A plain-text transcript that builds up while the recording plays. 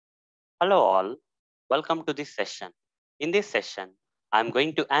Hello all, welcome to this session. In this session, I am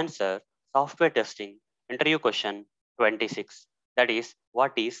going to answer software testing interview question 26. That is,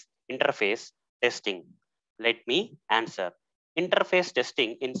 what is interface testing? Let me answer. Interface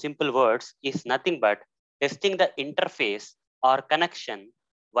testing in simple words is nothing but testing the interface or connection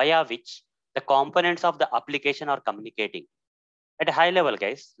via which the components of the application are communicating. At a high level,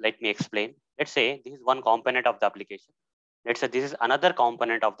 guys, let me explain. Let's say this is one component of the application. Let's say this is another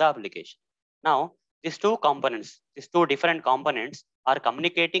component of the application. Now, these two different components are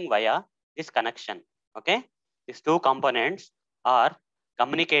communicating via this connection. Okay, these two components are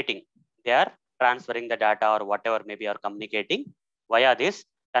communicating. They are transferring the data or whatever maybe are communicating via this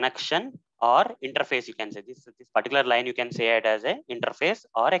connection or interface. You can say this particular line. You can say it as a interface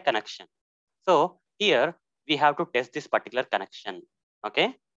or a connection. So here we have to test this particular connection.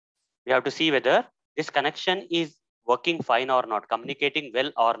 Okay, we have to see whether this connection is working fine or not, communicating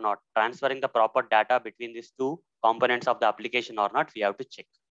well or not, transferring the proper data between these two components of the application or not. We have to check.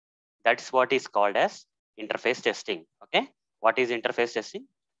 That's what is called as interface testing. Okay, what is interface testing?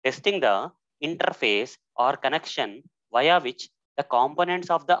 Testing the interface or connection via which the components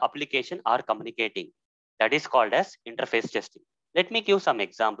of the application are communicating. That is called as interface testing. Let me give some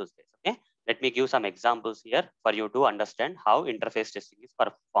examples. Okay, let me give some examples here for you to understand how interface testing is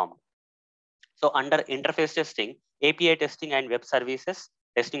performed. So under interface testing, API testing and web services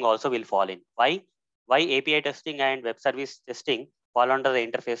testing also will fall in. Why? Why API testing and web service testing fall under the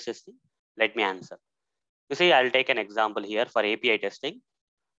interface testing? Let me answer. You see, I'll take an example here for API testing.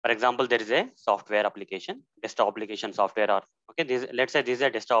 For example, there is a software application, desktop application software, or okay, let's say this is a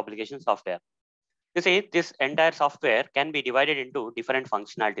desktop application software. You see, this entire software can be divided into different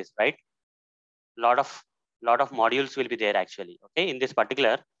functionalities, right? Lot of modules will be there actually. Okay, in this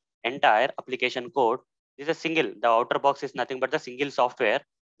particular entire application code, this is a single. The outer box is nothing but the single software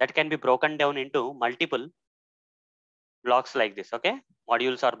that can be broken down into multiple blocks like this. Okay,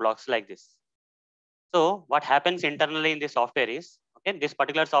 modules or blocks like this. So what happens internally in this software is, okay, this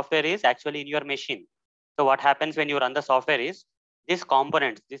particular software is actually in your machine. So what happens when you run the software is these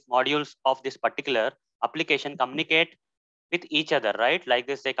components, these modules of this particular application communicate with each other, right? Like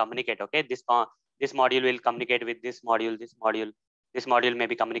this, they communicate. Okay, this module will communicate with this module, this module may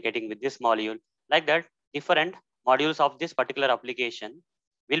be communicating with this module. Like that, different modules of this particular application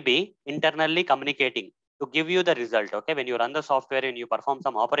will be internally communicating to give you the result. Okay, when you run the software and you perform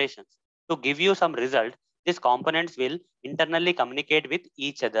some operations to give you some result, these components will internally communicate with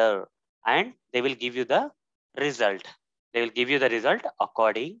each other and they will give you the result. They will give you the result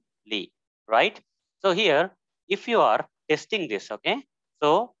accordingly, right? So here, if you are testing this, okay,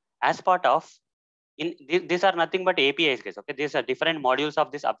 so as part of these are nothing but APIs, guys. Okay, these are different modules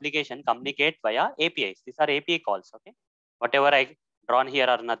of this application communicate via APIs. These are API calls. Okay, whatever I drawn here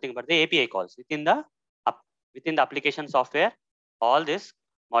are nothing but the API calls within the application software. All these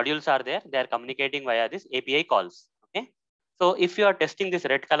modules are there. They are communicating via this API calls. Okay, so if you are testing this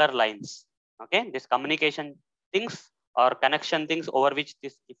red color lines, okay, this communication things or connection things over which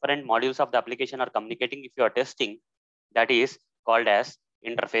these different modules of the application are communicating, if you are testing, that is called as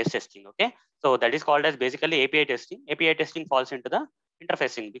interface testing. Okay, so that is called as basically API testing. API testing falls into the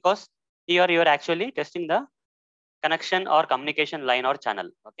interfacing because here you are actually testing the connection or communication line or channel,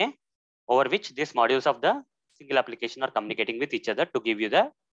 okay, over which these modules of the single application are communicating with each other to give you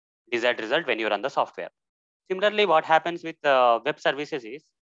the desired result when you run the software. Similarly, what happens with web services is,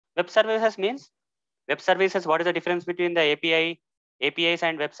 web services means web services. What is the difference between the APIs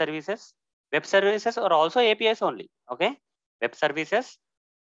and web services? Web services are also APIs only. Okay, web services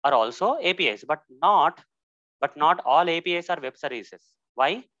are also APIs, but not all APIs are web services.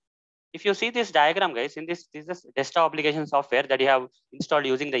 Why? If you see this diagram, guys, in this is desktop application software that you have installed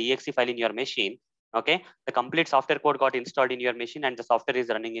using the exe file in your machine. Okay, the complete software code got installed in your machine and the software is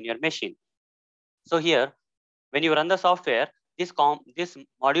running in your machine. So here, when you run the software, these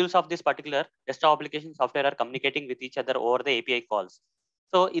modules of this particular desktop application software are communicating with each other over the API calls.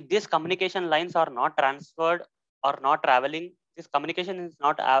 So if these communication lines are not transferred or not traveling, this communication is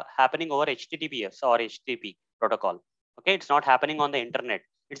not happening over HTTPS or HTTP protocol. Okay, it's not happening on the internet.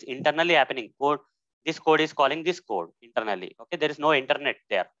 It's internally happening. This code is calling this code internally. Okay, there is no internet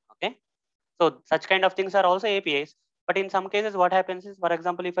there. Okay, so such kind of things are also APIs. But in some cases, what happens is, for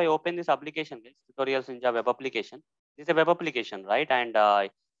example, if I open this application, this tutorials Ninja web application, this is a web application, right? And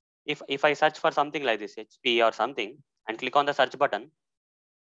if I search for something like this, HP or something, and click on the search button,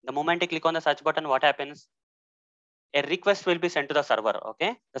 the moment I click on the search button, what happens? A request will be sent to the server.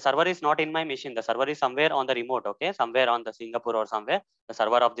 Okay, the server is not in my machine. The server is somewhere on the remote. Okay, somewhere on the Singapore or somewhere. The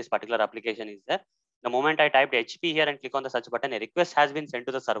server of this particular application is there. The moment I typed HP here and click on the search button, a request has been sent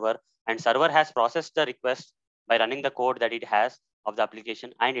to the server, and server has processed the request by running the code that it has of the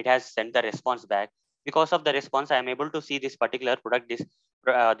application, and it has sent the response back. Because of the response, I am able to see this particular product,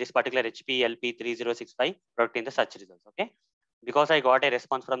 this particular HP LP3065 product in the search results. Okay, because I got a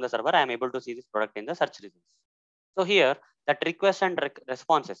response from the server, I am able to see this product in the search results. So here, that request and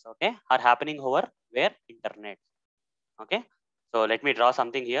responses, okay, are happening over where internet. Okay, so let me draw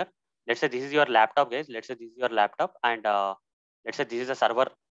something here. Let's say this is your laptop, guys. Let's say this is your laptop, and let's say this is a server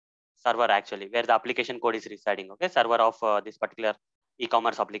actually where the application code is residing. Okay, server of this particular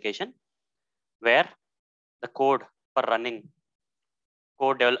e-commerce application where the code for running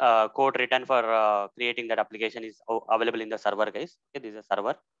code written for creating that application is available in the server, guys. Okay, this is a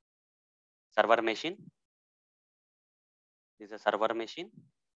server machine. This is a server machine,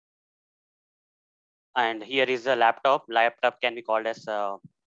 and here is a laptop. Laptop can be called as a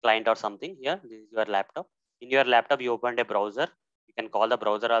client or something. Here, this is your laptop. In your laptop, you opened a browser. You can call the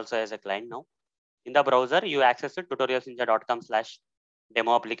browser also as a client now. In the browser, you access the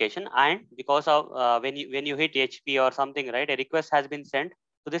tutorialsninja.com/demo application, and because of when you hit HP or something, right, a request has been sent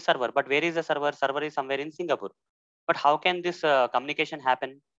to this server. But where is the server? Server is somewhere in Singapore. But how can this communication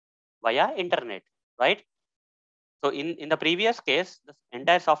happen via internet, right? So in the previous case, the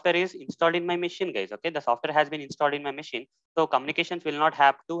entire software is installed in my machine, guys. Okay, the software has been installed in my machine. So communications will not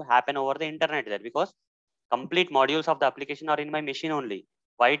have to happen over the internet there, because complete modules of the application are in my machine only.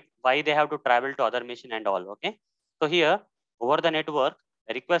 Why they have to travel to other machine and all? Okay. So here over the network,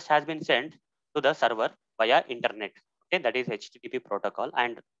 a request has been sent to the server via internet. Okay, that is HTTP protocol,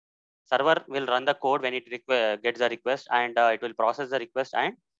 and server will run the code when it gets the request, and it will process the request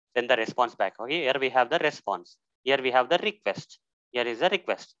and send the response back. Okay, here we have the response. Here we have the request. Here is the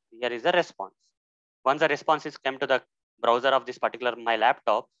request. Here is the response. Once the response is come to the browser of this particular my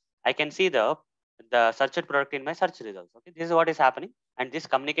laptop, I can see the searched product in my search results. Okay, this is what is happening, and this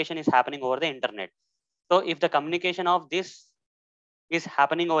communication is happening over the internet. So if the communication of this is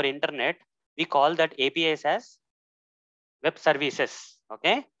happening over internet, we call that APIs as web services.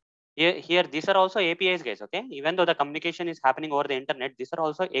 Okay, here these are also APIs, guys. Okay, even though the communication is happening over the internet, these are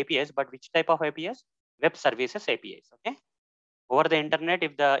also APIs. But which type of APIs? Web services APIs. Okay, over the internet,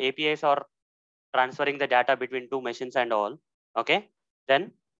 if the APIs are transferring the data between two machines and all, okay,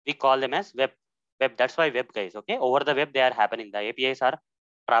 then we call them as web. That's why web, guys. Okay, over the web they are happening. The APIs are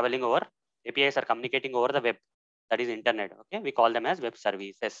traveling over, APIs are communicating over the web, that is internet. Okay, we call them as web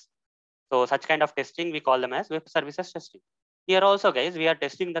services. So such kind of testing, we call them as web services testing. Here also, guys, we are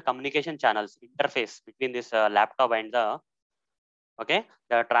testing the communication channels interface between this laptop and the, okay,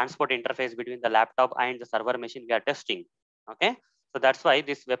 the transport interface between the laptop and the server machine we are testing. Okay, so that's why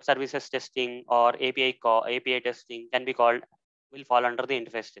this web services testing or API testing can be called, will fall under the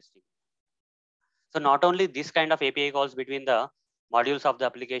interface testing. So not only this kind of API calls between the modules of the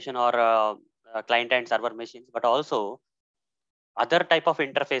application or client and server machines, but also other type of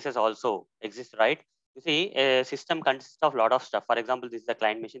interfaces also exist, right? You see, a system consists of a lot of stuff. For example, this is the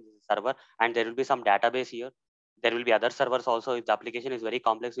client machine, this is server, and there will be some database here. There will be other servers also. If the application is very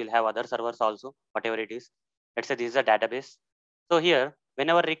complex, we'll have other servers also, whatever it is. Let's say this is a database. So here,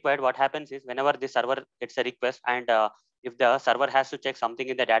 whenever required, what happens is whenever the server gets a request, and if the server has to check something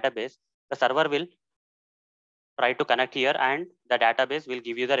in the database, the server will try to connect here, and the database will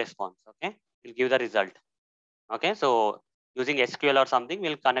give you the response. Okay, will give the result. Okay, so using SQL or something,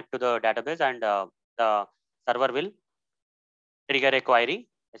 we'll connect to the database, and the server will trigger a query,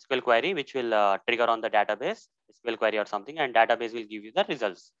 SQL query, which will trigger on the database, SQL query or something, and database will give you the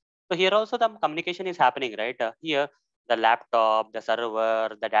results. So here also the communication is happening, right? Here, the laptop, the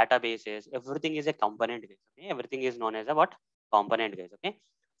server, the databases, everything is a component, guys. Okay, everything is known as a what? Component, guys. Okay,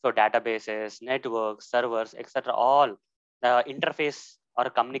 so databases, networks, servers, etc. All the interface or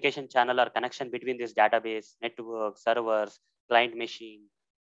communication channel or connection between this database, network, servers, client machine,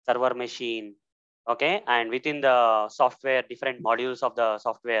 server machine, okay, and within the software, different modules of the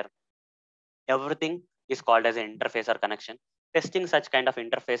software, everything is called as an interface or connection. Testing such kind of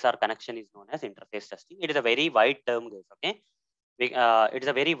interface or connection is known as interface testing. It is a very wide term, guys. Okay, it is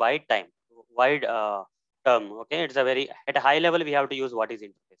a very wide term. Okay, it's a very, at a high level we have to use what is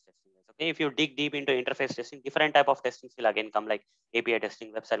interface testing, guys. Okay, if you dig deep into interface testing, different type of testings will again come, like API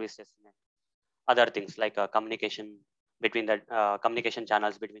testing, web service testing, and other things like communication between the communication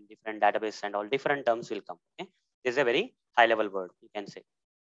channels between different database and all different terms will come. Okay, this is a very high level word, you can say.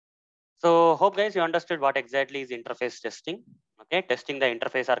 So hope, guys, you understood what exactly is interface testing. Okay, testing the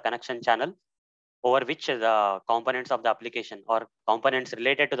interface or connection channel over which the components of the application or components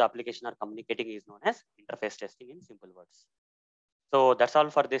related to the application are communicating is known as interface testing in simple words. So that's all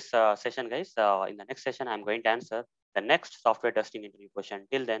for this session, guys. In the next session, I'm going to answer the next software testing interview question.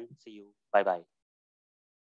 Till then, see you. Bye bye.